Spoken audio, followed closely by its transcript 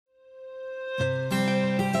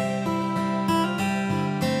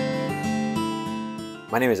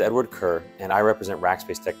My name is Edward Kerr, and I represent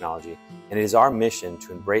Rackspace Technology, and it is our mission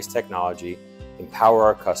to embrace technology, empower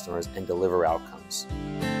our customers, and deliver outcomes.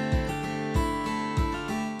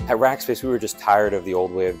 At Rackspace, we were just tired of the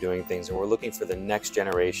old way of doing things, and we're looking for the next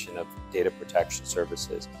generation of data protection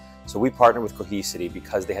services. So we partnered with Cohesity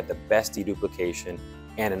because they had the best deduplication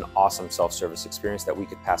and an awesome self-service experience that we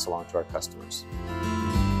could pass along to our customers.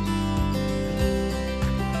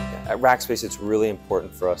 At Rackspace, it's really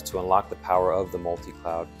important for us to unlock the power of the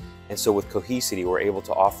multi-cloud. And so with Cohesity, we're able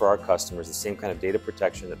to offer our customers the same kind of data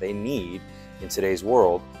protection that they need in today's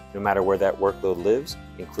world, no matter where that workload lives,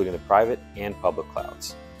 including the private and public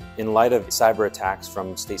clouds. In light of cyber attacks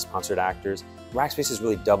from state-sponsored actors, Rackspace is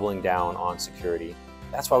really doubling down on security.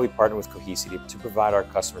 That's why we partner with Cohesity to provide our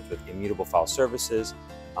customers with immutable file services,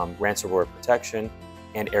 ransomware protection,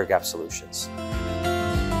 and air-gap solutions.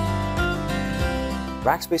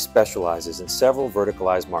 Rackspace specializes in several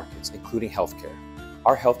verticalized markets, including healthcare.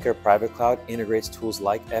 Our healthcare private cloud integrates tools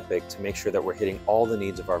like Epic to make sure that we're hitting all the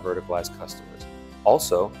needs of our verticalized customers.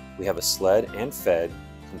 Also, we have a SLED and Fed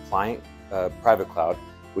compliant private cloud,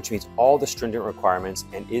 which meets all the stringent requirements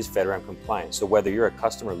and is FedRAMP compliant. So whether you're a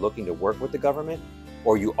customer looking to work with the government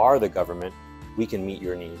or you are the government, we can meet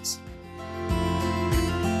your needs.